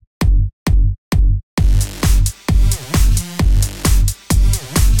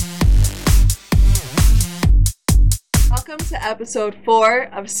Welcome to episode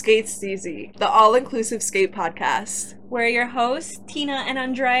 4 of Skate Steezy, the all-inclusive skate podcast. We're your hosts, Tina and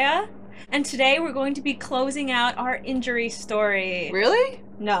Andrea, and today we're going to be closing out our injury story. Really?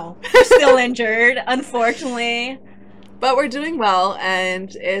 No, we're still injured, unfortunately. But we're doing well,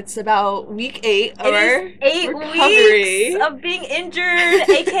 and it's about week 8 of our It is 8 recovery. weeks of being injured,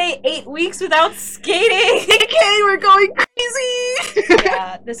 aka 8 weeks without skating. Okay, we're going crazy!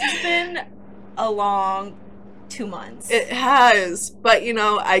 Yeah, this has been a long 2 months. It has, but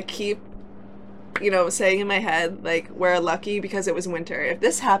I keep, saying in my head, like, we're lucky because it was winter. If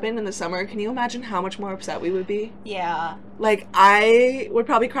this happened in the summer, can you imagine how much more upset we would be? Yeah. Like, I would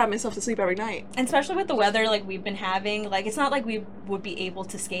probably cry myself to sleep every night. And especially with the weather like we've been having, like, it's not like we would be able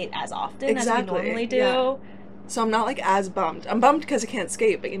to skate as often as we normally do. Yeah. So I'm not, like, as bummed. I'm bummed because I can't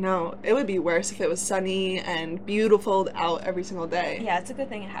skate, but, it would be worse if it was sunny and beautiful out every single day. Yeah, it's a good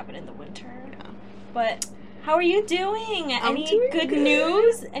thing it happened in the winter. Yeah. But how are you doing? Any doing good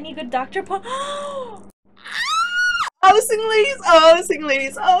news? Any good doctor Oh, single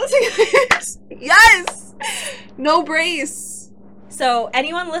ladies. Yes! No brace. So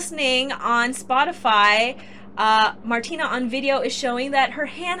anyone listening on Spotify, Martina on video is showing that her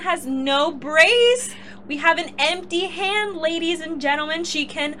hand has no brace. We have an empty hand, ladies and gentlemen. She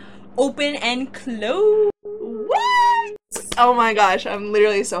can open and close. What? Oh my gosh, I'm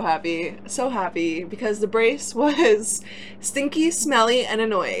literally so happy. So happy because the brace was stinky, smelly, and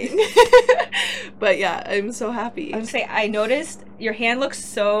annoying. But yeah, I'm so happy. I was gonna say, I noticed your hand looks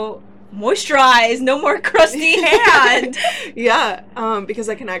so moisturized. No more crusty hand. Yeah, because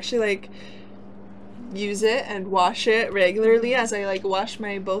I can actually, like, use it and wash it regularly as I, like, wash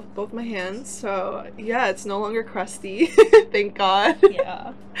my both my hands. So yeah, it's no longer crusty. Thank God.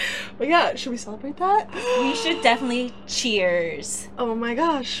 Yeah. But yeah, should we celebrate that? We should definitely cheers. Oh my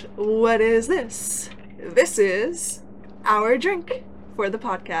gosh, what is this? This is our drink for the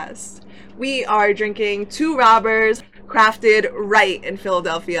podcast. We are drinking Two Robbers, crafted right in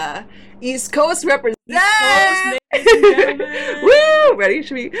Philadelphia. East Coast represent! East Coast, ladies and gentlemen. Woo! Ready?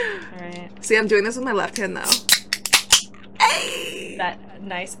 Should we? Alright. See, I'm doing this with my left hand though. Hey! That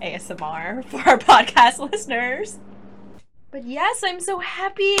nice ASMR for our podcast listeners. But yes, I'm so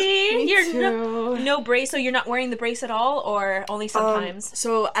happy. Me too. No brace, so you're not wearing the brace at all, or only sometimes?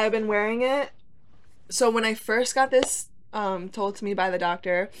 So I've been wearing it. So when I first got this told to me by the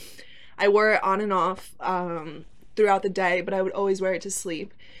doctor, I wore it on and off throughout the day, but I would always wear it to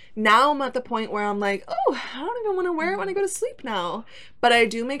sleep. Now I'm at the point where I'm like, oh, I don't even want to wear it when I go to sleep now. But I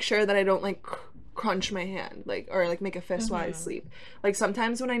do make sure that I don't, like, crunch my hand, like, or, like, make a fist while I sleep. Like,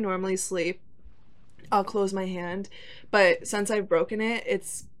 sometimes when I normally sleep, I'll close my hand. But since I've broken it,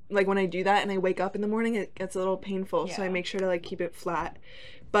 it's, like, when I do that and I wake up in the morning, it gets a little painful. Yeah. So I make sure to, like, keep it flat.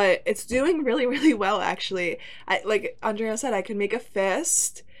 But it's doing really, really well, actually. Like Andrea said, I can make a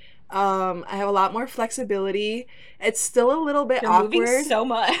fist. I have a lot more flexibility. It's still a little bit awkward. You're moving so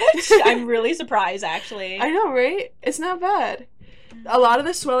much. I'm really surprised, actually. I know, right? It's not bad. A lot of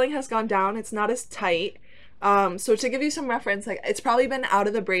the swelling has gone down. It's not as tight. So to give you some reference, like, it's probably been out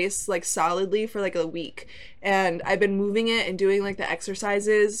of the brace, like, solidly for, like, a week. And I've been moving it and doing, like, the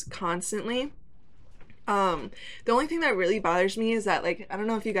exercises constantly. The only thing that really bothers me is that, like, I don't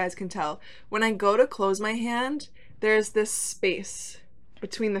know if you guys can tell, when I go to close my hand, there's this space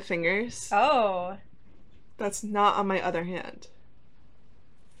between the fingers. Oh. That's not on my other hand.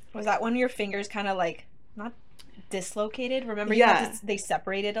 Was that when your fingers kind of, like, not dislocated? Remember, yeah. They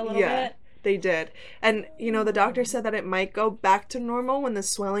separated a little bit? They did. And, the doctor said that it might go back to normal when the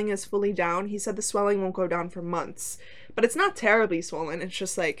swelling is fully down. He said the swelling won't go down for months. But it's not terribly swollen. It's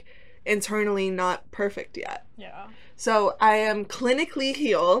just, like, internally not perfect yet. Yeah. So I am clinically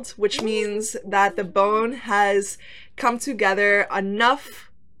healed, which means that the bone has come together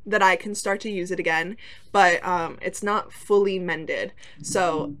enough that I can start to use it again, but it's not fully mended.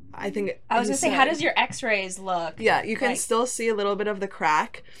 So I think I was gonna say, how does your x-rays look? Yeah, you can still see a little bit of the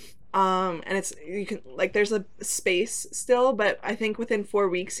crack. And there's a space still, but I think within 4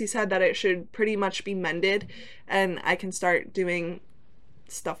 weeks he said that it should pretty much be mended and I can start doing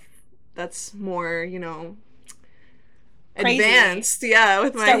stuff that's more, crazy. Advanced, yeah,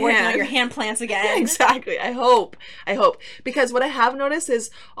 with my hand. Start working on your hand plants again. Exactly. I hope. Because what I have noticed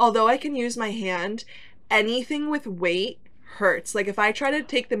is, although I can use my hand, anything with weight hurts. Like, if I try to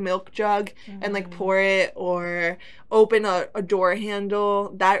take the milk jug and, like, pour it or open a door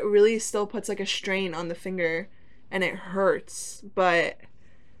handle, that really still puts, like, a strain on the finger and it hurts. But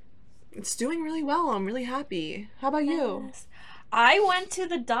it's doing really well. I'm really happy. How about you? I went to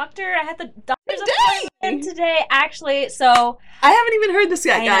the doctor. I had the doctor's Dang! appointment today, actually. So I haven't even heard this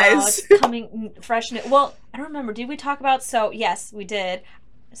yet, I guys. know, it's coming fresh. Well, I don't remember. Did we talk about? So yes, we did.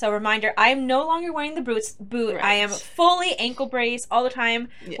 So reminder: I am no longer wearing the boot. Right. I am fully ankle brace all the time,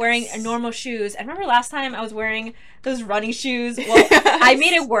 Yes. wearing normal shoes. I remember last time I was wearing those running shoes. Well, I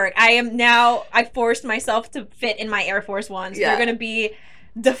made it work. I forced myself to fit in my Air Force Ones. Yeah. They're gonna be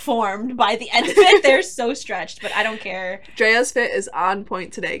deformed by the end of it. They're so stretched, but I don't care Drea's fit is on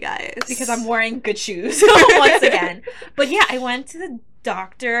point today, guys. because I'm wearing good shoes once again. But yeah, I went to the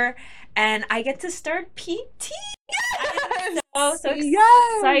doctor and I get to start PT. I'm so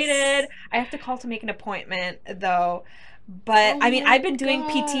Yes. excited. I have to call to make an appointment though. But Oh I mean, my I've been doing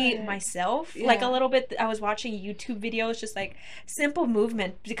PT God. myself, like a Yeah. little bit. I was watching YouTube videos, just like simple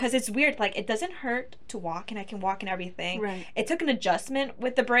movement, because it's weird. Like, it doesn't hurt to walk, and I can walk and everything. Right. It took an adjustment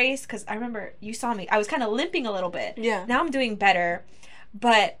with the brace, because I remember you saw me. I was kind of limping a little bit. Yeah. Now I'm doing better,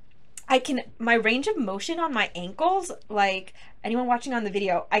 but my range of motion on my ankles, like anyone watching on the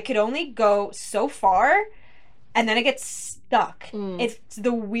video, I could only go so far, and then it gets stuck. It's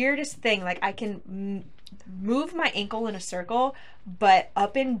the weirdest thing. Like, I can move my ankle in a circle, but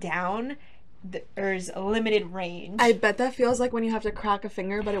up and down, there's a limited range. I bet that feels like when you have to crack a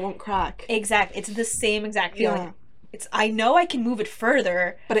finger, but it won't crack. Exact. It's the same exact feeling. Yeah. I know I can move it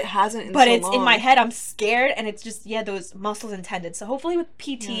further, But it hasn't in but so it's long. in my head. I'm scared, and it's just those muscles and tendons. So hopefully with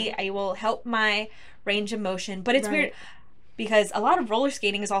PT, Yeah. I will help my range of motion. But it's Right. weird because a lot of roller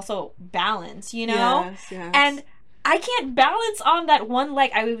skating is also balance, you know? Yes, yes. And I can't balance on that one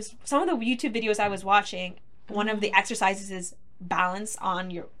leg. Some of the YouTube videos I was watching, one of the exercises is balance on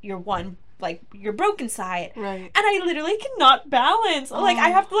your one, like your broken side. Right. And I literally cannot balance. Like, I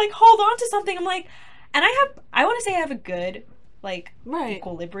Oh. have to like hold on to something. I'm like, and I want to say I have a good like Right.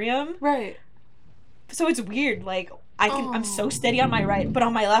 equilibrium. Right. So it's weird. Like, I'm so Oh. steady on my right, but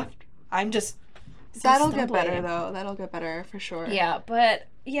on my left, I'm just so That'll get stumbling. better though. That'll get better for sure. Yeah, but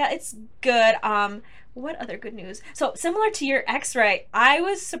yeah, it's good. What other good news? So similar to your X-ray, I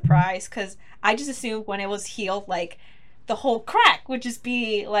was surprised because I just assumed when it was healed, like the whole crack would just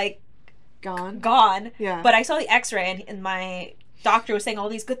be like gone. Yeah. But I saw the X-ray and my doctor was saying all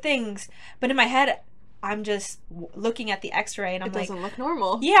these good things, but in my head, I'm just looking at the X-ray and I'm it like, doesn't look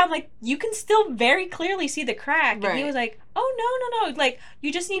normal. yeah, I'm like, you can still very clearly see the crack. And he Right. was like, oh, no. Like,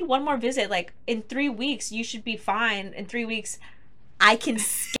 you just need one more visit. Like, in 3 weeks, you should be fine. In 3 weeks, I can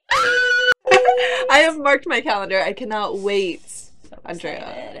skate. I have marked my calendar. I cannot wait. So Andrea,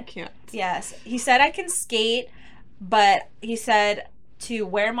 excited. I can't. Yes. He said I can skate, but he said to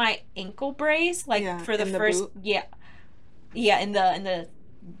wear my ankle brace, like, Yeah, for the in the first... boot? Yeah, in the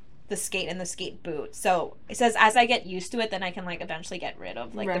skate boot. So it says as I get used to it, then I can like eventually get rid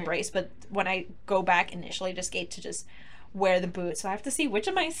of like the Right. brace. But when I go back initially to skate, to just wear the boot. So I have to see which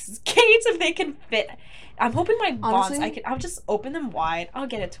of my skates, if they can fit. I'm hoping my bonds, Honestly- I'll just open them wide. I'll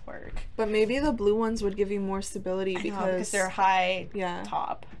get it to work. But maybe the blue ones would give you more stability I know, because they're high yeah,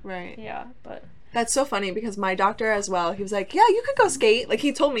 top. right. Yeah, but That's so funny because my doctor as well, he was like, yeah, you could go skate. Like,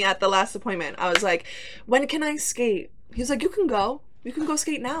 he told me at the last appointment, I was like, when can I skate? He was like, you can go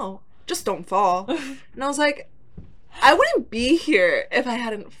skate now. Just don't fall. And I was like, I wouldn't be here if I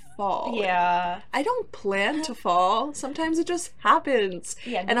hadn't fall. yeah. I don't plan to fall. Sometimes it just happens.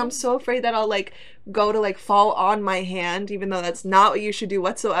 Yeah. And I'm so afraid that I'll like go to like fall on my hand, even though that's not what you should do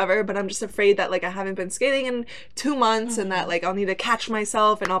whatsoever. But I'm just afraid that like I haven't been skating in 2 months and that like I'll need to catch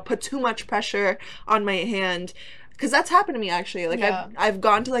myself and I'll put too much pressure on my hand. Because that's happened to me actually. Like Yeah. I've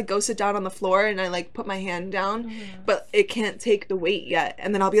gone to like go sit down on the floor and I like put my hand down, but it can't take the weight yet.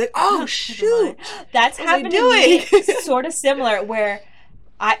 And then I'll be like, oh shoot. That's What was I happened to me doing? sort of similar where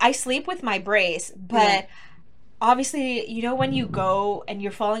I sleep with my brace, but Yeah. obviously, you know when you go and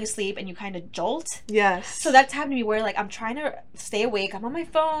you're falling asleep and you kind of jolt? Yes. So that's happened to me where like I'm trying to stay awake. I'm on my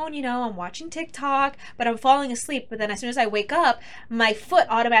phone, you know, I'm watching TikTok, but I'm falling asleep. But then as soon as I wake up, my foot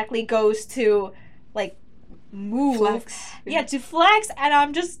automatically goes to like move. Flex. Yeah, to flex, and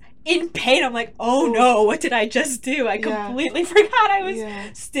I'm just in pain. I'm like, oh no, what did I just do? I Yeah. completely forgot I was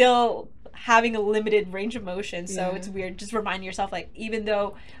Yeah. still having a limited range of motion. So Yeah. it's weird. Just remind yourself, like, even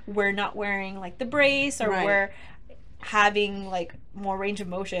though we're not wearing like the brace or Right. we're having like more range of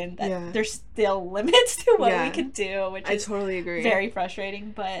motion, that Yeah. there's still limits to what Yeah. we can do, which I is totally agree. very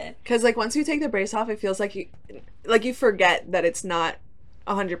frustrating. But Because like once you take the brace off, it feels like you forget that it's not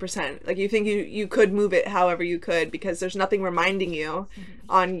 100%. Like you think you could move it however you could because there's nothing reminding you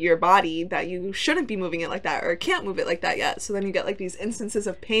on your body that you shouldn't be moving it like that or can't move it like that yet. So then you get like these instances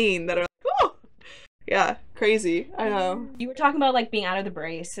of pain that are like, oh, Yeah, crazy. I know. You were talking about like being out of the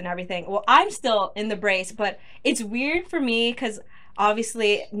brace and everything. Well, I'm still in the brace, but it's weird for me because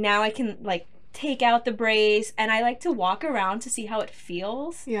obviously now I can like take out the brace and I like to walk around to see how it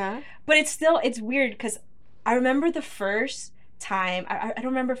feels. Yeah. But it's weird because I remember the first time, I don't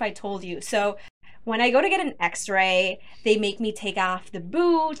remember if I told you. So when I go to get an x-ray, they make me take off the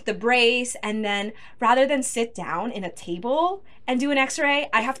boot, the brace, and then rather than sit down in a table and do an x-ray,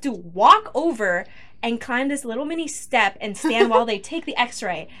 I have to walk over and climb this little mini step and stand while they take the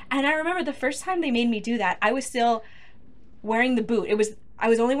x-ray. And I remember the first time they made me do that, I was still wearing the boot. I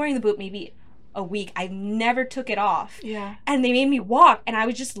was only wearing the boot maybe a week. I never took it off. Yeah. And they made me walk, and I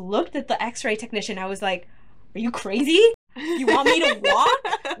was just looked at the x-ray technician. I was like, are you crazy? You want me to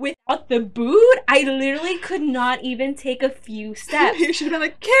walk without the boot? I literally could not even take a few steps. You should have been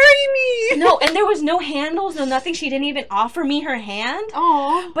like, carry me! No, and there was no handles, no nothing. She didn't even offer me her hand.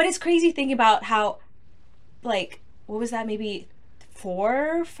 Aw. But it's crazy thinking about how, like, what was that, maybe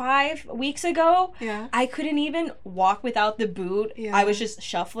 4 or 5 weeks ago? Yeah. I couldn't even walk without the boot. Yeah. I was just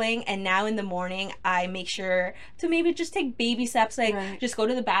shuffling, and now in the morning, I make sure to maybe just take baby steps, like Right. just go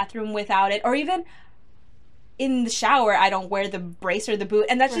to the bathroom without it, or even in the shower, I don't wear the brace or the boot,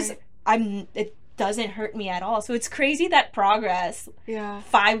 and that's just it doesn't hurt me at all. So it's crazy that progress, Yeah.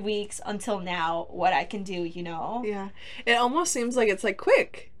 5 weeks until now, what I can do, you know? Yeah. It almost seems like it's like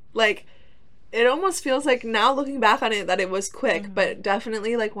quick. Like, it almost feels like now looking back on it that it was quick, but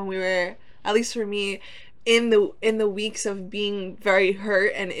definitely like when we were, at least for me, in the weeks of being very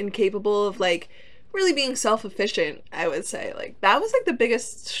hurt and incapable of like really being self-efficient, I would say, like that was like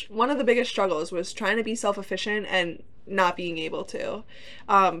one of the biggest struggles was trying to be self-efficient and not being able to.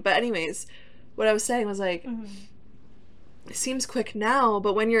 But anyways, what I was saying was like, it seems quick now,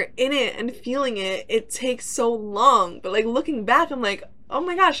 but when you're in it and feeling it, it takes so long. But like looking back, I'm like, oh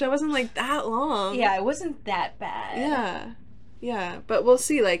my gosh, that wasn't like that long. Yeah, it wasn't that bad. Yeah. Yeah. But we'll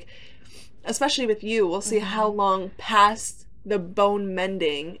see, like, especially with you, we'll see how long past the bone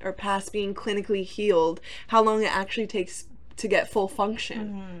mending or past being clinically healed, how long it actually takes to get full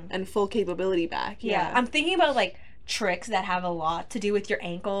function and full capability back. Yeah. I'm thinking about like tricks that have a lot to do with your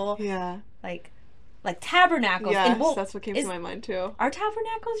ankle. Yeah. Like tabernacles. Yes, And, well, that's what came to my mind too. Are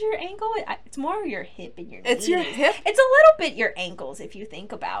tabernacles your ankle? It's more your hip and your It's knees. your hip? It's a little bit your ankles if you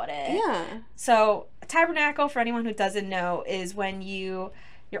think about it. Yeah. So a tabernacle, for anyone who doesn't know, is when you're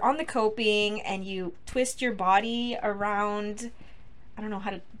on the coping and you twist your body around. I don't know how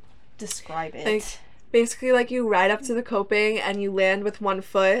to describe it. Like, basically, like you ride up to the coping and you land with one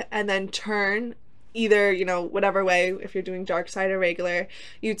foot and then turn either, you know, whatever way, if you're doing dark side or regular,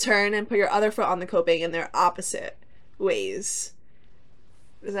 you turn and put your other foot on the coping and they're opposite ways.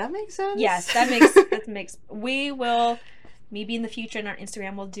 Does that make sense? Yes, that makes. We will, maybe in the future in our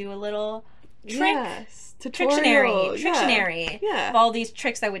Instagram, we'll do a little trick. Yes. Trictionary Yeah. of all these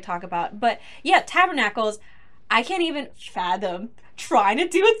tricks that we talk about. But yeah, tabernacles, I can't even fathom trying to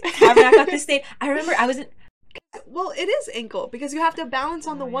do a tabernacle at this stage. I remember I was in, Well, it is ankle because you have to balance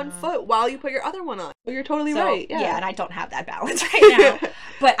on the one foot while you put your other one on. Well, you're totally right. Yeah, and I don't have that balance right now.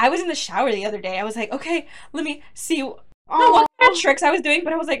 But I was in the shower the other day. I was like, okay, let me see what kind of tricks I was doing,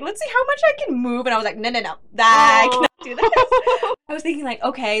 but I was like, let's see how much I can move. And I was like, no, I cannot do this. I was thinking like,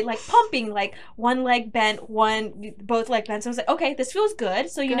 okay, like pumping, like one leg bent, both leg bent. So I was like, okay, this feels good.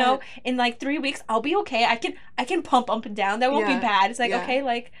 So, you know, in like 3 weeks, I'll be okay. I can pump up and down. That won't be bad. It's like, okay,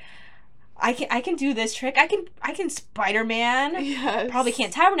 like I can do this trick. I can Spider-Man. Yes. Probably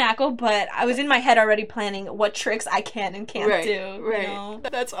can't tabernacle, but I was in my head already planning what tricks I can and can't do. Right. You know?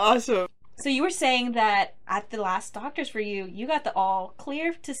 That's awesome. So you were saying that at the last doctor's for you got the all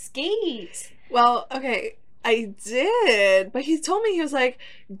clear to skate. Well, okay, I did, but he told me, he was like,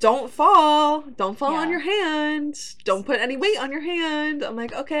 don't fall on your hand, don't put any weight on your hand. I'm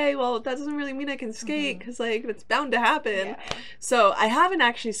like, okay, well, that doesn't really mean I can skate because like it's bound to happen. So I haven't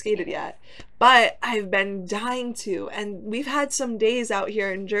actually skated yet, but I've been dying to, and we've had some days out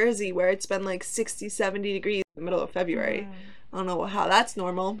here in Jersey where it's been like 60, 70 degrees in the middle of February. I don't know how that's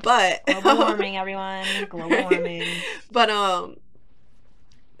normal, but global warming, everyone. Global warming. But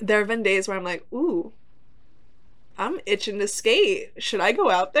there have been days where I'm like, ooh, I'm itching to skate. Should I go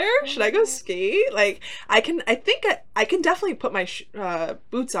out there? Should I go skate? Like, I think I can definitely put my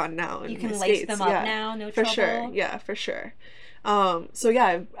boots on now. And you can my lace skates. them up now, no for trouble. Sure. Yeah, for sure. So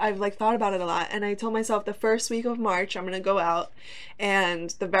yeah, I've like thought about it a lot, and I told myself the first week of March I'm gonna go out, and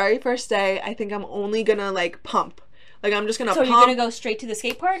the very first day I think I'm only gonna like pump. Like, I'm just gonna So pump. you're gonna go straight to the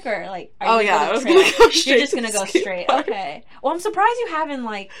skate park, or like? I was gonna go straight. You're just to gonna the go skate straight. park. Okay. Well, I'm surprised you haven't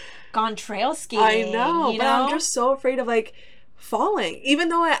like gone trail skating. I know, but I'm just so afraid of like falling, even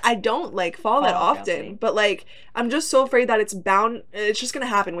though I don't like fall that often, Chelsea. but like I'm just so afraid that it's just gonna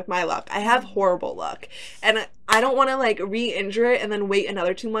happen with my luck. I have horrible luck, and I don't want to like re-injure it and then wait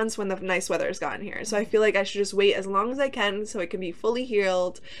another 2 months when the nice weather has gotten here. So I feel like I should just wait as long as I can so it can be fully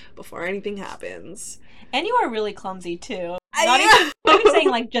healed before anything happens. And you are really clumsy too. I Not even saying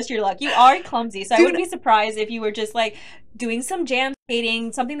like just your luck. You are clumsy, so I Dude. wouldn't be surprised if you were just like doing some jam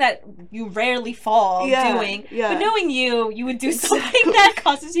skating, something that you rarely fall doing. Yeah. But knowing you would do Exactly. something that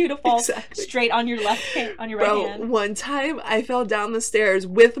causes you to fall Exactly. straight on your left hand, on your right hand. One time I fell down the stairs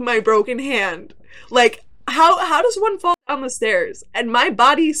with my broken hand. Like, how does one fall down the stairs? And my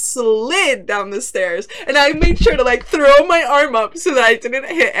body slid down the stairs, and I made sure to like throw my arm up so that I didn't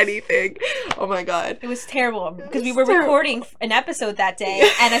hit anything. Oh my god. It was terrible because we was were terrible. recording an episode that day,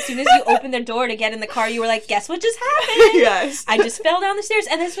 and as soon as you opened the door to get in the car, you were like, "Guess what just happened?" Yes. I just fell down the stairs,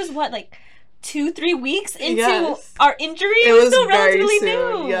 and this was what, like 2-3 weeks into Yes. our injury. It was still very relatively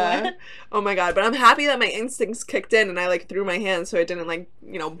soon. new. Yeah. Oh my god. But I'm happy that my instincts kicked in and I like threw my hand so it didn't like,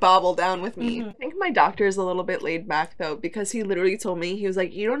 bobble down with me. Mhm. I think my doctor is a little bit laid back though, because he literally told me, he was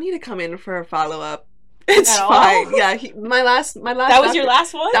like, you don't need to come in for a follow-up. It's At all? fine. Yeah, my last That was your doctor-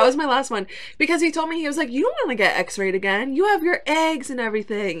 last one? That was my last one. Because he told me, he was like, you don't want to get x-rayed again. You have your eggs and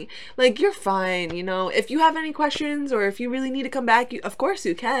everything. Like, you're fine, If you have any questions or if you really need to come back, of course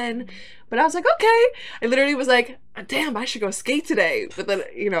you can. But I was like, okay. I literally was like, damn, I should go skate today. But then,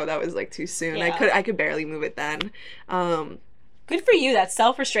 that was like too soon. Yeah. I could barely move it then. Good for you, that's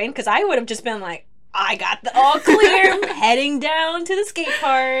self-restraint, because I would have just been like, I got the all clear, I'm heading down to the skate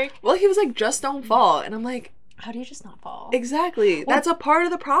park. Well, he was like, just don't fall. And I'm like, How do you just not fall? exactly. That's a part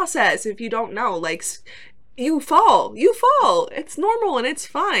of the process. If you don't know, like, you fall. It's normal and it's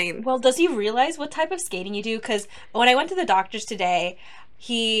fine. Well, does he realize what type of skating you do? Because when I went to the doctor's today,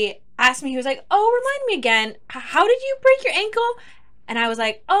 he asked me, he was like, oh, remind me again, how did you break your ankle? And I was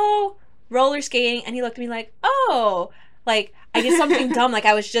like, oh, roller skating. And he looked at me like, oh, like I did something dumb, like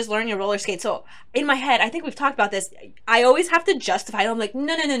I was just learning to roller skate. So in my head, I think we've talked about this, I always have to justify it. I'm like,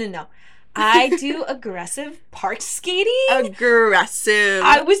 no. I do aggressive park skating. Aggressive.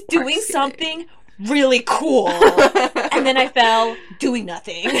 I was park doing skating. something really cool. And then I fell doing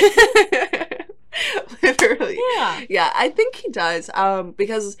nothing. Literally. Yeah. Yeah, I think he does.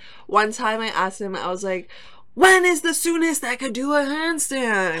 Because one time I asked him, I was like, when is the soonest I could do a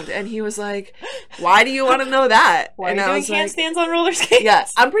handstand? And he was like, why do you want to know that? Why and are I you was doing like, handstands on roller skates? yeah,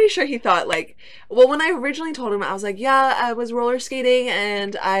 I'm pretty sure he thought like, well, when I originally told him, I was like, yeah, I was roller skating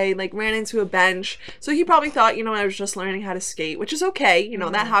and I like ran into a bench. So he probably thought, I was just learning how to skate, which is okay.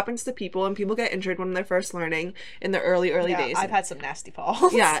 That happens to people, and people get injured when they're first learning in the early days. I've had some nasty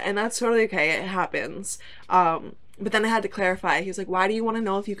falls. Yeah, and that's totally okay. It happens. But then I had to clarify. He was like, why do you want to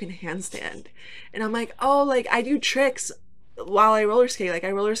know if you can handstand? And I'm like, oh, like I do tricks while I roller skate. Like I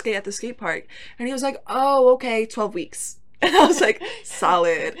roller skate at the skate park. And he was like, oh, okay, 12 weeks. And I was like,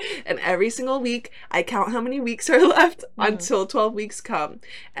 solid. And every single week, I count how many weeks are left until 12 weeks come.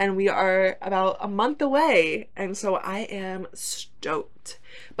 And we are about a month away. And so I am stoked.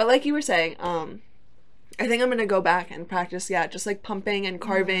 But like you were saying, I think I'm going to go back and practice, just like pumping and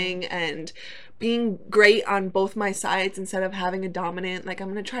carving and being great on both my sides instead of having a dominant. Like,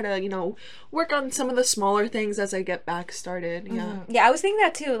 I'm going to try to, work on some of the smaller things as I get back started. Yeah. Yeah, I was thinking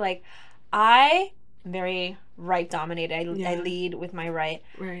that too. Like, I am very right dominated. I Yeah. lead with my right.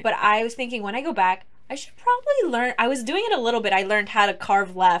 Right. But I was thinking when I go back, I should probably learn. I was doing it a little bit. I learned how to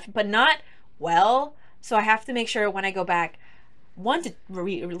carve left, but not well. So I have to make sure when I go back, one, to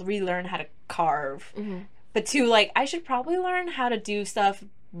relearn how to carve, but two, like I should probably learn how to do stuff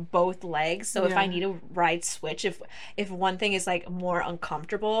both legs. So if I Yeah. need a ride switch, if one thing is like more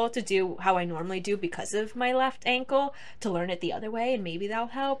uncomfortable to do how I normally do because of my left ankle, to learn it the other way, and maybe that'll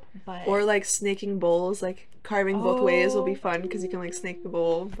help. But Or like snaking bowls, like carving both ways will be Oh. fun because you can like snake the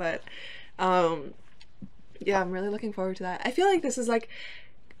bowl. But yeah, I'm really looking forward to that. I feel like this is like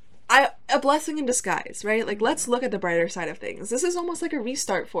a blessing in disguise, right? Like, let's look at the brighter side of things. This is almost like a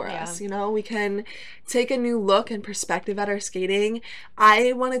restart for us, we can take a new look and perspective at our skating.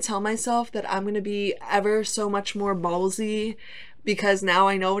 I want to tell myself that I'm going to be ever so much more ballsy because now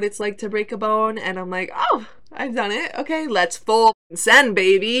I know what it's like to break a bone, and I'm like, oh, I've done it. Okay, let's full send,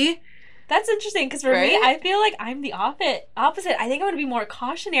 baby. that's interesting because for me, Right? I feel like I'm the opposite. I think I'm gonna be more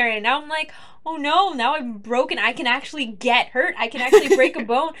cautionary, and now I'm like, oh no, now I'm broken. I can actually get hurt. I can actually break a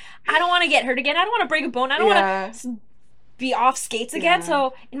bone. I don't want to get hurt again. I don't want to break a bone. I don't want to be off skates again. Yeah.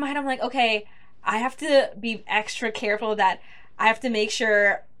 So in my head, I'm like, okay, I have to be extra careful that I have to make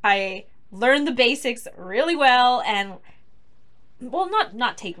sure I learn the basics really well and well,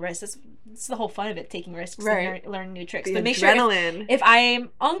 not take risks. It's the whole fun of it, taking risks Right. and learn new tricks. The But make adrenaline. sure if I'm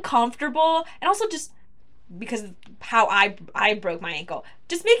uncomfortable, and also just because of how I broke my ankle,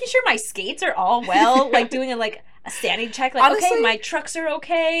 just making sure my skates are all well, like doing a standing check, like Honestly, okay, my trucks are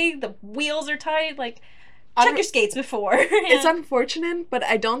okay, the wheels are tight, like check your skates before. It's unfortunate, but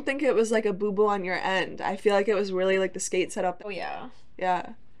I don't think it was like a boo-boo on your end. I feel like it was really like the skate setup. Oh yeah,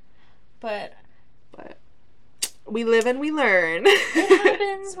 Yeah. but We live and we learn. it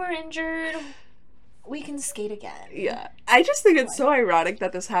happens. We're injured. We can skate again. Yeah. I just think it's so ironic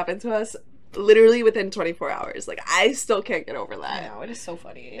that this happened to us literally within 24 hours. Like, I still can't get over I that. know, it is so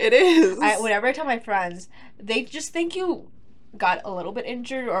funny. It is. Whenever I tell my friends, they just think you got a little bit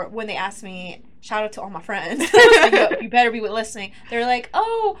injured, or when they ask me, shout out to all my friends, you better be listening. They're like,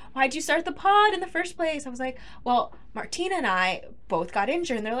 oh, why'd you start the pod in the first place? I was like, well, Martina and I both got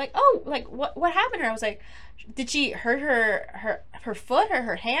injured. And they're like, oh, like what happened to her? I was like, did she hurt her foot or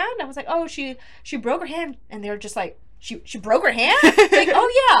her hand? I was like, oh, she broke her hand. And they're just like, she broke her hand? Like,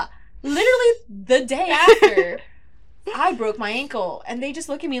 oh yeah, literally the day after I broke my ankle. And they just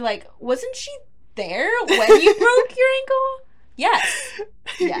look at me like, wasn't she there when you broke your ankle? Yes.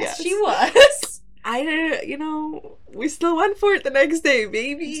 Yes, she was. We still went for it the next day,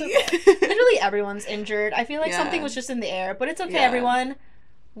 baby. It's okay. Literally everyone's injured. I feel like Yeah. something was just in the air, but it's okay, Yeah. everyone.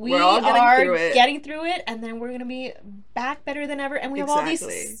 We're all getting through it, and then we're going to be back better than ever, and we have all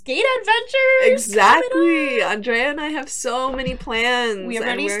Exactly. these skate adventures. Exactly. Andrea and I have so many plans. We and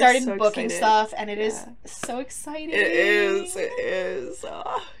already we're started so booking excited. stuff, and it is Yeah. so exciting. It is. It is.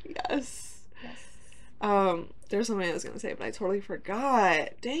 Oh, yes. Yes. There's something I was gonna say, but I totally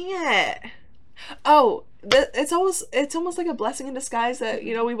forgot. Dang it. Oh, it's almost like a blessing in disguise that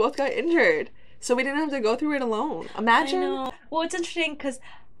we both got injured, so we didn't have to go through it alone. Imagine. I know. Well, it's interesting because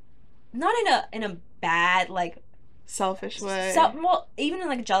not in a bad like Selfish way. well, even in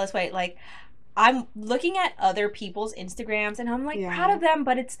like a jealous way, like I'm looking at other people's Instagrams and I'm like Yeah. proud of them,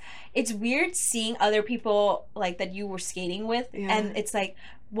 but it's weird seeing other people like that you were skating with, Yeah. and it's like,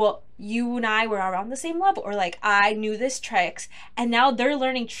 well, you and I were around the same level, or like I knew this tricks and now they're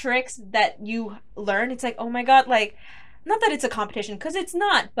learning tricks that you learn. It's like, oh my god, like, not that it's a competition, because it's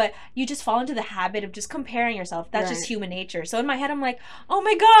not, but you just fall into the habit of just comparing yourself. That's just Right. human nature. So in my head I'm like, oh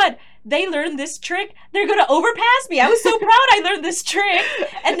my god, they learned this trick, they're gonna overpass me. I was so proud I learned this trick,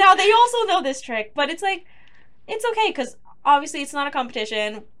 and now they also know this trick. But it's like, it's okay, because obviously it's not a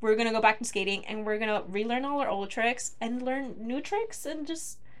competition. We're gonna go back to skating and we're gonna relearn all our old tricks and learn new tricks, and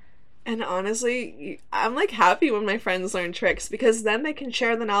just And honestly, I'm like happy when my friends learn tricks, because then they can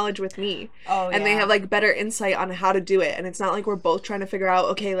share the knowledge with me. And they have like better insight on how to do it, and it's not like we're both trying to figure out,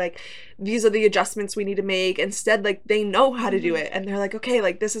 okay, like these are the adjustments we need to make. Instead, like they know how to do it, and they're like, okay,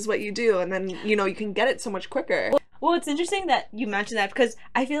 like this is what you do, and then you can get it so much quicker. Well, it's interesting that you mentioned that, because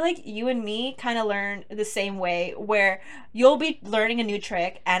I feel like you and me kind of learn the same way, where you'll be learning a new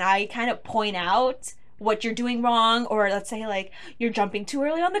trick and I kind of point out what you're doing wrong, or let's say like you're jumping too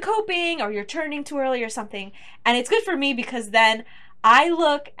early on the coping, or you're turning too early or something. And it's good for me because then I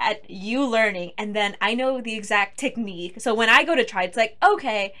look at you learning and then I know the exact technique. So when I go to try, it's like,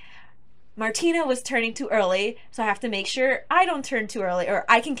 okay, Martina was turning too early, so I have to make sure I don't turn too early, or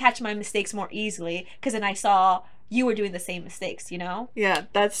I can catch my mistakes more easily, because then I saw you were doing the same mistakes, Yeah,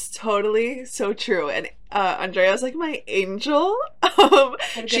 that's totally so true. And Andrea's like my angel. Have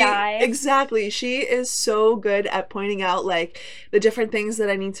a good eye. Exactly. She is so good at pointing out like the different things that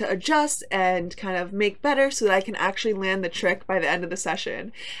I need to adjust and kind of make better so that I can actually land the trick by the end of the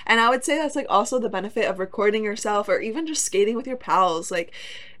session. And I would say that's like also the benefit of recording yourself, or even just skating with your pals. Like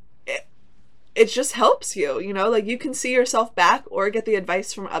it just helps you, like you can see yourself back or get the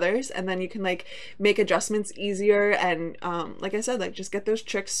advice from others, and then you can like make adjustments easier, and like I said, like just get those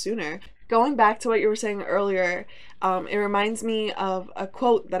tricks sooner. Going back to what you were saying earlier, it reminds me of a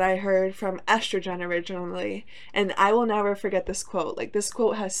quote that I heard from Estrogen originally, and I will never forget this quote. Like this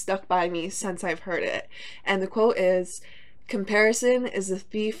quote has stuck by me since I've heard it, and the quote is, "Comparison is the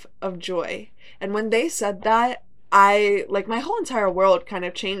thief of joy." And when they said that, my whole entire world kind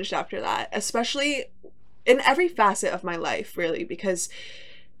of changed after that, especially in every facet of my life, really, because,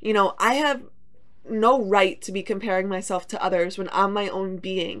 I have no right to be comparing myself to others when I'm my own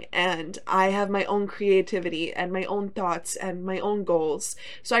being, and I have my own creativity and my own thoughts and my own goals.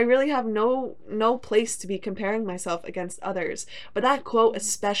 So I really have no place to be comparing myself against others. But that quote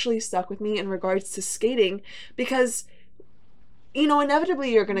especially stuck with me in regards to skating, because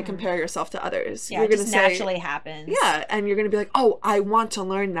inevitably you're going to compare yourself to others. Yeah, you're it going just to say, naturally happens. yeah, and you're going to be like, oh, I want to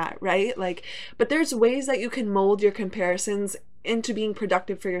learn that, right? Like, but there's ways that you can mold your comparisons into being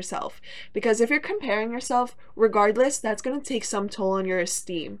productive for yourself. Because if you're comparing yourself, regardless, that's going to take some toll on your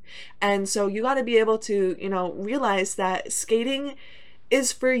esteem. And so you got to be able to, you know, realize that skating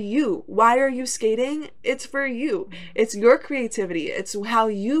is for you. Why are you skating? It's for you. It's your creativity. It's how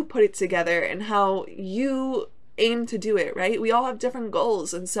you put it together and how you aim to do it, right? We all have different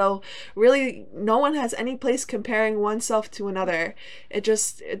goals, and so really no one has any place comparing oneself to another. It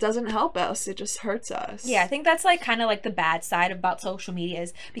doesn't help us. It just hurts us. Yeah, I think that's like kind of like the bad side about social media,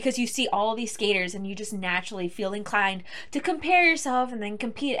 is because you see all these skaters and you just naturally feel inclined to compare yourself and then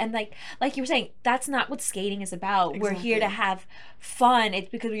compete, and like you were saying, that's not what skating is about. We're here to have fun. It's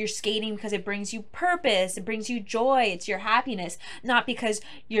because you're skating because it brings you purpose, it brings you joy, it's your happiness, not because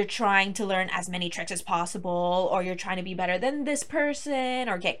you're trying to learn as many tricks as possible or you're trying to be better than this person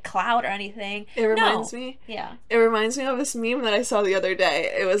or get clout or anything. It reminds me. Yeah. It reminds me of this meme that I saw the other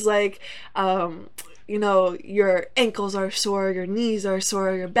day. It was like, you know, your ankles are sore, your knees are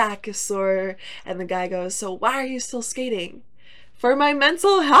sore, your back is sore, and the guy goes, "So why are you still skating?" "For my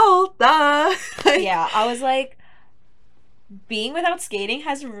mental health." Yeah, I was like, being without skating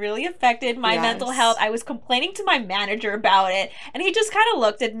has really affected my mental health. I was complaining to my manager about it, and he just kind of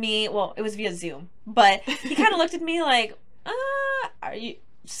looked at me. Well, it was via Zoom, but he kind of looked at me like, are you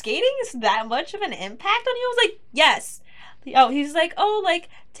skating is that much of an impact on you? I was like, yes. Oh, he's like, oh, like,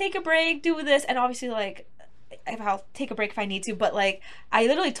 take a break, do this, and obviously, like, I'll take a break if I need to, but, like, I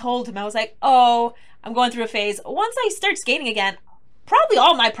literally told him, I was like, oh, I'm going through a phase. Once I start skating again, probably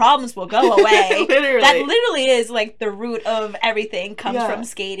all my problems will go away. Literally. That literally is like the root of everything comes from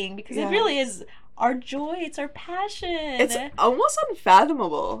skating, because it really is our joy, it's our passion. It's almost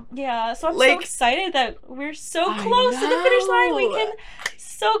unfathomable. Yeah, so I'm so excited that we're so close to the finish line. We can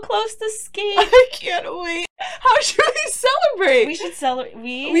so close to skate. I can't wait. How should we celebrate? We should celebrate.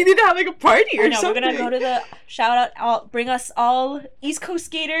 We need to have like a party or something. We're gonna go to the shout out. Bring us all East Coast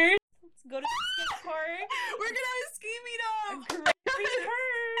skaters. Let's go to the skate park. We're gonna have a ski meetup.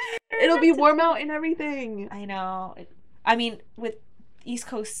 Great. It'll be warm out and everything. I know. I mean, with East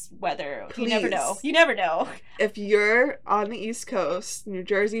Coast weather, Please. You never know. You never know. If you're on the East Coast, New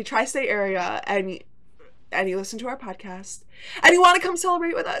Jersey, tri-state area, and you listen to our podcast, and you want to come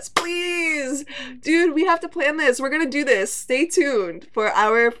celebrate with us, please, dude, we have to plan this. We're gonna do this. Stay tuned for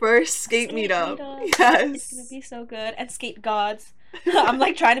our first skate meetup. Yes, it's gonna be so good. And skate gods. I'm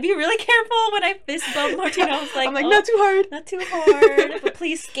like trying to be really careful when I fist bump Martina. I was like, I'm like, not too hard. Not too hard. But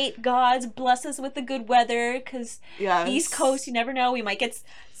please, skate gods, bless us with the good weather, because East Coast, you never know. We might get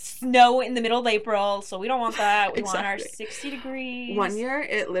snow in the middle of April, so we don't want that. We want our 60 degrees. One year,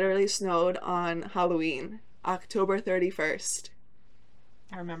 it literally snowed on Halloween, October 31st.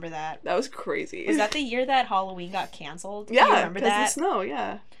 I remember that. That was crazy. Was that the year that Halloween got canceled? Yeah, do you remember that? Because of snow,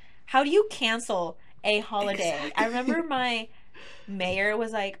 yeah. How do you cancel a holiday? Exactly. I remember my mayor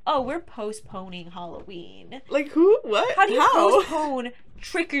was like, oh, we're postponing Halloween. Like, who? What? How do you postpone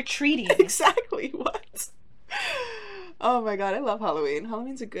trick-or-treating? Exactly. What? Oh my god, I love Halloween.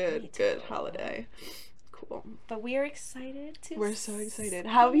 Halloween's a good holiday. Cool. But we are excited to We're so excited.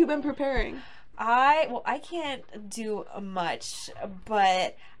 How have you been preparing? I can't do much,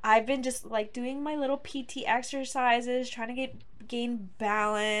 but I've been just like doing my little PT exercises, trying to gain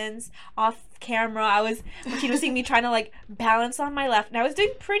balance off camera. Martina was seeing me trying to like balance on my left, and I was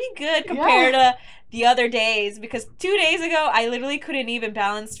doing pretty good compared to the other days, because 2 days ago I literally couldn't even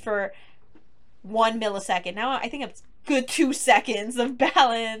balance for 1 millisecond. Now I think I'm good 2 seconds of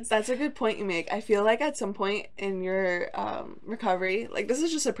balance. That's a good point you make. I feel like at some point in your recovery, like this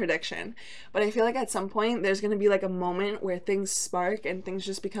is just a prediction, but I feel like at some point there's going to be like a moment where things spark and things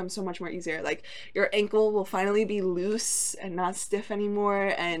just become so much more easier. Like your ankle will finally be loose and not stiff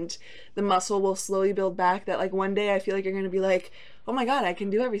anymore, and the muscle will slowly build back, that like one day I feel like you're going to be like, oh my god, I can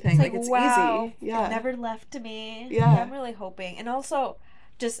do everything. Like it's wow, easy. Yeah. It never left me. Yeah. I'm really hoping. And also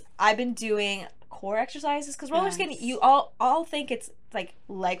just I've been doing core exercises, because roller skating, you all think it's like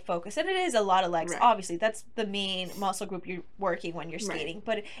leg focus, and it is a lot of legs. Right. Obviously that's the main muscle group you're working when you're skating,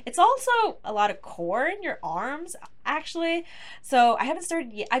 but it's also a lot of core in your arms actually. So I haven't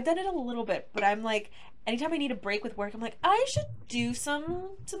started yet. I've done it a little bit, but I'm like, anytime I need a break with work, I'm like, I should do some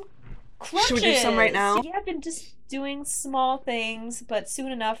crunches. Should we do some right now? Yeah, I've been just doing small things, but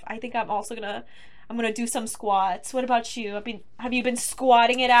soon enough I think I'm gonna do some squats. What about you? Have you been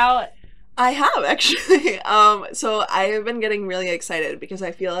squatting it out? I have, actually. So I have been getting really excited because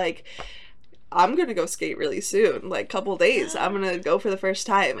I feel like I'm gonna go skate really soon, like couple days. I'm gonna go for the first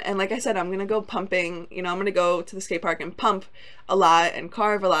time, and like I said, I'm gonna go pumping. You know, I'm gonna go to the skate park and pump a lot and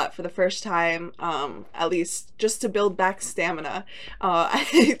carve a lot for the first time, at least just to build back stamina.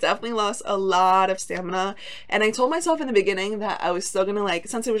 I definitely lost a lot of stamina, and I told myself in the beginning that I was still gonna, like,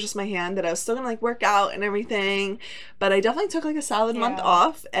 since it was just my hand, that I was still gonna, like, work out and everything, but I definitely took, like, a solid month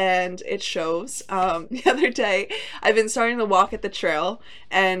off, and it shows. The other day, I've been starting to walk at the trail,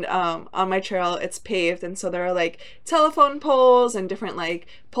 and on my trail, it's paved, and so there are, like, telephone poles and different, like,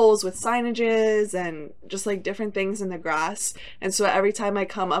 poles with signages and just, like, different things in the grass. And so every time I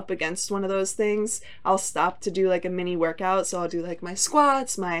come up against one of those things, I'll stop to do, like, a mini workout. So I'll do, like, my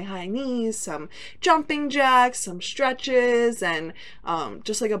squats, my high knees, some jumping jacks, some stretches, and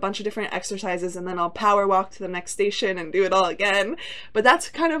just, like, a bunch of different exercises, and then I'll power walk to the next station and do it all again. But that's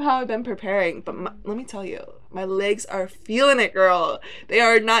kind of how I've been preparing. But let me tell you, my legs are feeling it, girl. They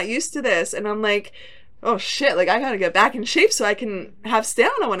are not used to this, and I'm like, oh shit, like, I gotta get back in shape so I can have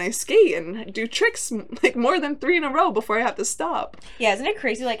stamina when I skate and do tricks, like, more than 3 in a row before I have to stop. Yeah, isn't it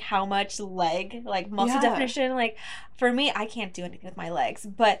crazy, like, how much leg, like, muscle definition, like, for me, I can't do anything with my legs,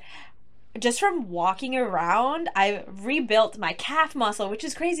 but just from walking around, I rebuilt my calf muscle, which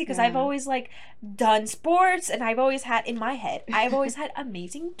is crazy because I've always, like, done sports, and I've always had, in my head, I've always had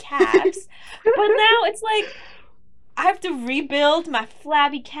amazing calves, but now it's like, I have to rebuild my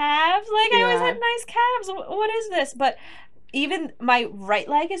flabby calves. Like, I always had nice calves. What is this? But even my right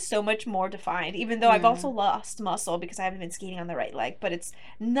leg is so much more defined, even though I've also lost muscle because I haven't been skating on the right leg. But it's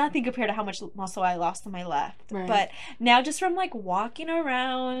nothing compared to how much muscle I lost on my left. Right. But now just from, like, walking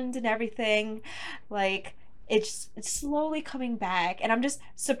around and everything, like, it's slowly coming back. And I'm just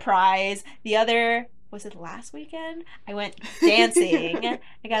surprised. Was it last weekend? I went dancing.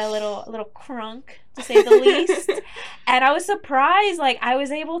 I got a little crunk, to say the least. And I was surprised, like, I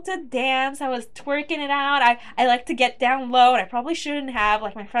was able to dance. I was twerking it out. I like to get down low, and I probably shouldn't have.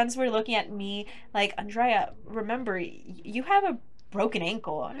 Like, my friends were looking at me like, Andrea, remember, you have a broken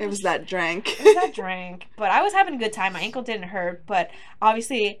ankle. It was that drink. It was that drink. But I was having a good time. My ankle didn't hurt. But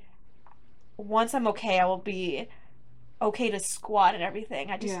obviously, once I'm okay, I will be okay to squat and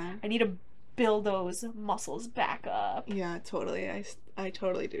everything. I need to build those muscles back up. Yeah, totally. I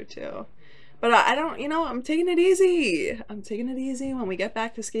totally do too. But I don't, I'm taking it easy. I'm taking it easy. When we get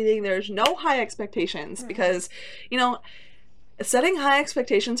back to skating, there's no high expectations because, setting high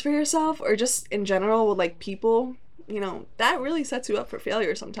expectations for yourself, or just in general with, like, people, that really sets you up for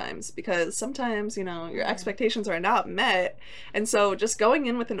failure sometimes, because sometimes, your expectations are not met. And so just going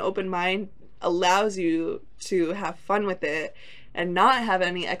in with an open mind allows you to have fun with it and not have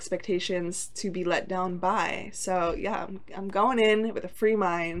any expectations to be let down by. So yeah, I'm going in with a free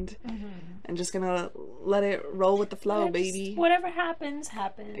mind and just gonna let it roll with the flow, baby. Whatever happens,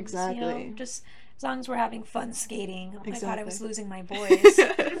 happens. Exactly. Just as long as we're having fun skating. Oh my God, I was losing my voice.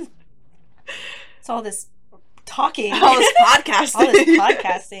 It's all this talking. All this podcasting. All this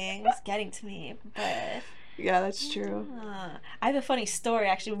podcasting is getting to me, but... Yeah, that's true. I have a funny story,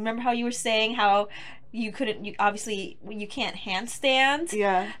 actually. Remember how you were saying how you obviously you can't handstand?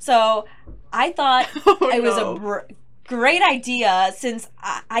 Yeah. So I thought it was a great idea, since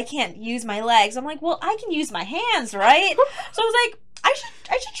I can't use my legs. I'm like, well, I can use my hands, right? So I was like,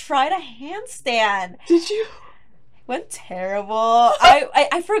 I should try to handstand. Did you? Went terrible.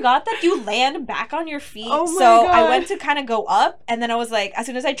 I forgot that you land back on your feet. Oh my God. I went to kind of go up, and then I was like, as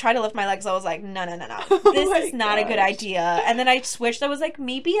soon as I tried to lift my legs, I was like, no. This is not a good idea. And then I switched. I was like,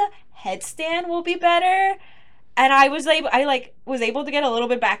 maybe a headstand will be better. And I was able to get a little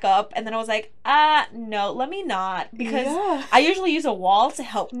bit back up, and then I was like, no, let me not, because I usually use a wall to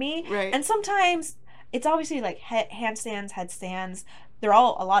help me. Right. And sometimes it's obviously like handstands, headstands. They're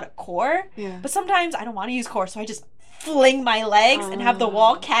all a lot of core. Yeah. But sometimes I don't want to use core, so I just fling my legs and have the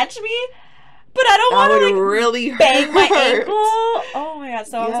wall catch me. But I don't want to, like, really bang my ankle. Oh my God.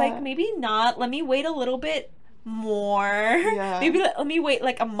 So I was like, maybe not. Let me wait a little bit more. Yeah. Maybe let me wait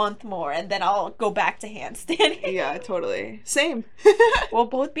like a month more, and then I'll go back to handstanding. Yeah, totally. Same. We'll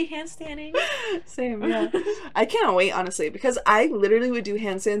both be handstanding. Same, yeah. I can't wait, honestly, because I literally would do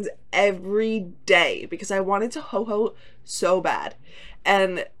handstands every day because I wanted to ho-ho so bad.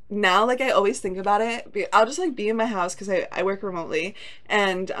 And now, like, I always think about it. I'll just, like, be in my house because I work remotely.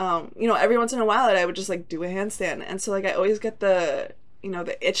 And, every once in a while I would just, like, do a handstand. And so, like, I always get the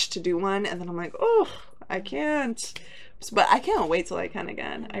itch to do one. And then I'm like, oh, I can't. But I can't wait till I can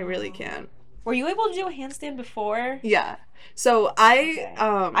again. I really can. Were you able to do a handstand before? Yeah. So I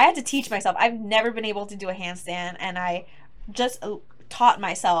had to teach myself. I've never been able to do a handstand. And I just taught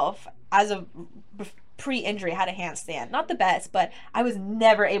myself as a pre-injury how to handstand. Not the best, but I was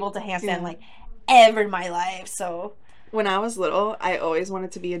never able to handstand like ever in my life. So when I was little, I always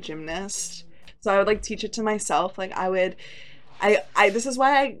wanted to be a gymnast. So I would, like, teach it to myself. Like, I would This is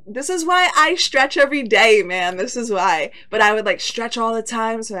why I stretch every day, man. This is why. But I would like stretch all the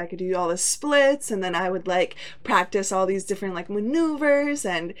time so I could do all the splits, and then I would like practice all these different like maneuvers,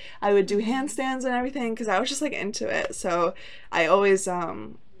 and I would do handstands and everything because I was just like into it. So I always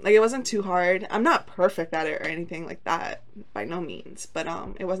like, it wasn't too hard. I'm not perfect at it or anything like that by no means, but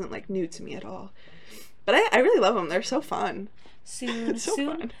it wasn't like new to me at all. But I really love them. They're so fun. Soon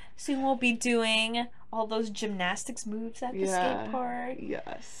we'll be doing all those gymnastics moves at the skate park.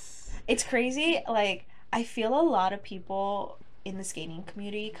 Yes. It's crazy. Like, I feel a lot of people in the skating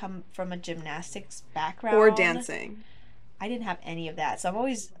community come from a gymnastics background. Or dancing. I didn't have any of that, so I'm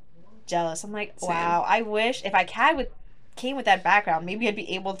always jealous. I'm like, Same. wow, I wish if I came with that background, maybe I'd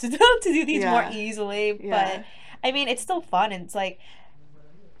be able to do these more easily. But, I mean, it's still fun, and it's like...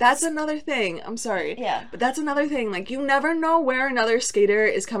 That's another thing. I'm sorry. Yeah. But that's another thing. Like, you never know where another skater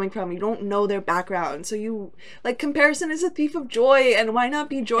is coming from. You don't know their background. So you, like, comparison is a thief of joy, and why not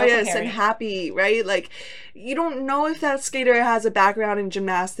be joyous and happy, right? Like, you don't know if that skater has a background in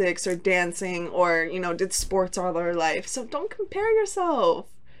gymnastics or dancing or, you know, did sports all their life. So don't compare yourself.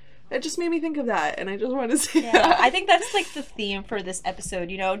 It just made me think of that, and I just wanted to say that. I think that's, like, the theme for this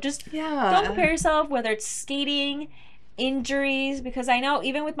episode, you know? Just don't compare yourself, whether it's skating, injuries, because I know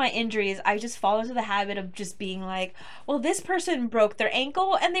even with my injuries, I just fall into the habit of just being like, well, this person broke their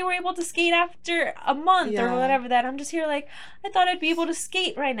ankle and they were able to skate after a month or whatever. That I'm just here like, I thought I'd be able to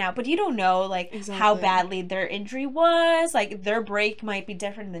skate right now, but you don't know like how badly their injury was. Like, their break might be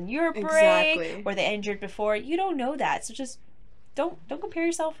different than your break, or they injured before. You don't know that, so just don't compare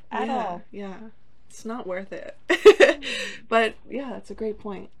yourself at all. It's not worth it. But yeah, that's a great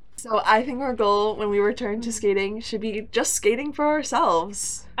point. So I think our goal when we return to skating should be just skating for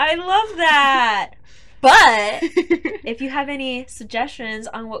ourselves. I love that. But if you have any suggestions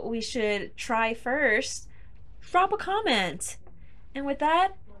on what we should try first, drop a comment. And with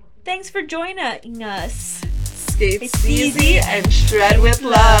that, thanks for joining us. Skate easy and shred with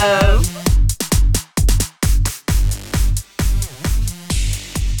love.